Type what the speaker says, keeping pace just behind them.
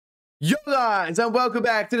Yo guys, and welcome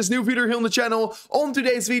back to this new video here on the channel. On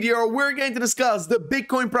today's video, we're going to discuss the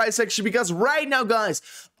Bitcoin price action because right now, guys,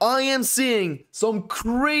 I am seeing some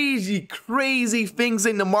crazy things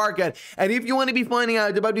in the market. And if you want to be finding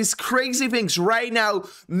out about these crazy things right now,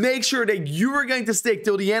 make sure that you are going to stick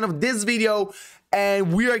till the end of this video.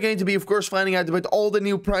 And we are going to be, of course, finding out about all the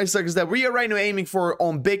new price targets that we are right now aiming for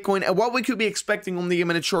on Bitcoin and what we could be expecting on the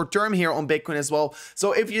imminent short term here on Bitcoin as well.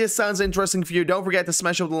 So if this sounds interesting for you, don't forget to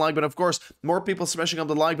smash up the like button. Of course, more people smashing up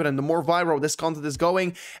the like button, the more viral this content is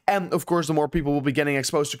going. And of course, the more people will be getting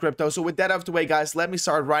exposed to crypto. So with that out of the way, guys, let me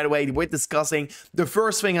start right away with discussing the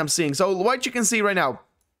first thing I'm seeing. So what you can see right now,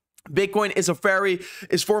 Bitcoin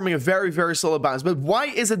is forming a very solid bounce. But why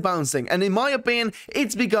is it bouncing? And in my opinion,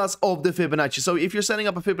 it's because of the Fibonacci. So if you're setting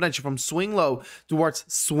up a Fibonacci from swing low towards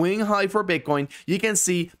swing high for Bitcoin, you can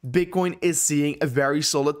see Bitcoin is seeing a very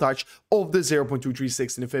solid touch of the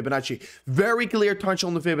 0.236 in the Fibonacci. Very clear touch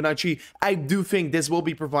on the Fibonacci. I do think this will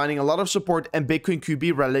be providing a lot of support and Bitcoin could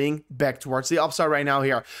be rallying back towards the upside right now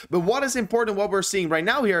here. But what is important, what we're seeing right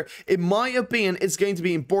now here, in my opinion, it's going to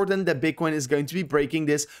be important that Bitcoin is going to be breaking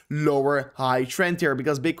this lower high trend here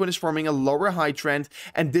because Bitcoin is forming a lower high trend,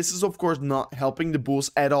 and this is of course not helping the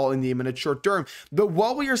bulls at all in the imminent short term. But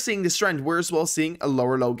while we are seeing this trend, we're as well seeing a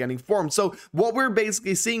lower low getting formed. So what we're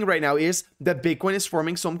basically seeing right now is that Bitcoin is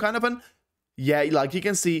forming some kind of an, like you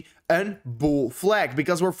can see, a bull flag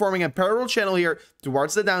because we're forming a parallel channel here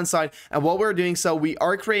towards the downside. And while we're doing so, we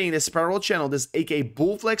are creating this parallel channel, this aka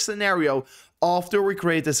bull flag scenario, after we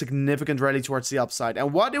create a significant rally towards the upside.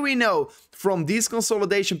 And what do we know from these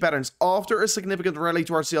consolidation patterns? After a significant rally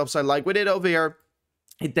towards the upside, like we did over here,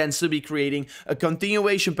 it tends to be creating a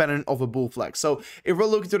continuation pattern of a bull flag. So if we're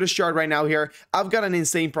looking to this chart right now here, I've got an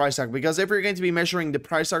insane price target because if you're going to be measuring the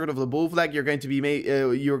price target of the bull flag, you're going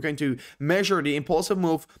to measure the impulsive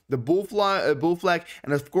move, the bull flag,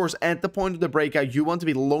 and of course at the point of the breakout, you want to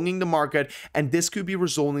be longing the market, and this could be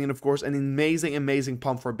resulting in, of course, an amazing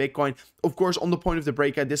pump for Bitcoin. Of course, on the point of the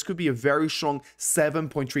breakout, this could be a very strong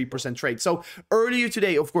 7.3% trade. So earlier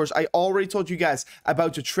today, of course, I already told you guys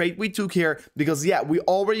about the trade we took here because yeah, we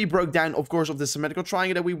already broke down, of course, of the symmetrical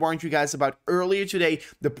triangle that we warned you guys about earlier today.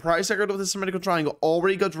 The price target of the symmetrical triangle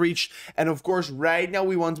already got reached, and of course right now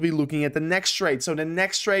we want to be looking at the next trade. So the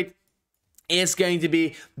next trade is going to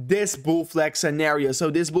be this bull flag scenario. So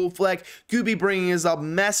this bull flag could be bringing us up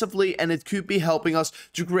massively, and it could be helping us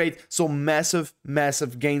to create some massive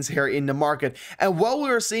gains here in the market. And while we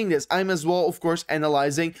are seeing this, I'm as well, of course,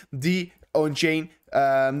 analyzing the on-chain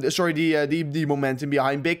the momentum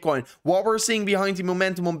behind Bitcoin. What we're seeing behind the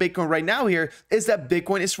momentum on Bitcoin right now here is that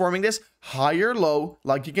Bitcoin is forming this higher low,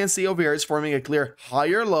 like you can see over here, it's forming a clear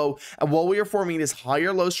higher low. And while we are forming this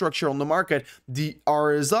higher low structure on the market, the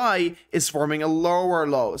RSI is forming a lower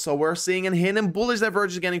low. So we're seeing a hidden bullish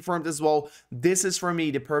divergence getting formed as well. This is for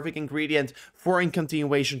me the perfect ingredient for a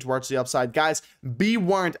continuation towards the upside. Guys, be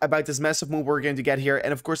warned about this massive move we're going to get here.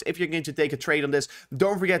 And of course, if you're going to take a trade on this,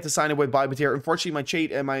 don't forget to sign up with BYBIT here. Unfortunately, my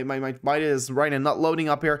BYBIT is right now not loading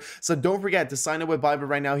up here, so don't forget to sign up with BYBIT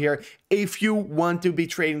right now here if you want to be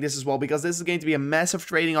trading this as well, because this is going to be a massive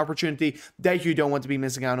trading opportunity that you don't want to be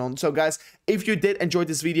missing out on. So guys, if you did enjoy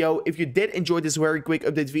this video, if you did enjoy this very quick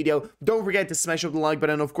update video, don't forget to smash up the like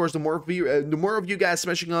button. Of course, the more of you guys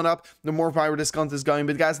smashing on up, the more viral this content is going.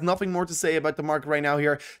 But guys, nothing more to say about the market right now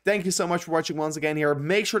here. Thank you so much for watching once again here.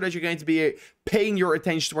 Make sure that you're going to be paying your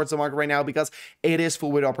attention towards the market right now because it is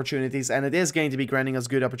full with opportunities and it is going to be granting us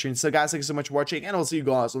good opportunities. So guys, thank you so much for watching, and I'll see you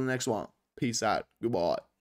guys on the next one. Peace out. Goodbye.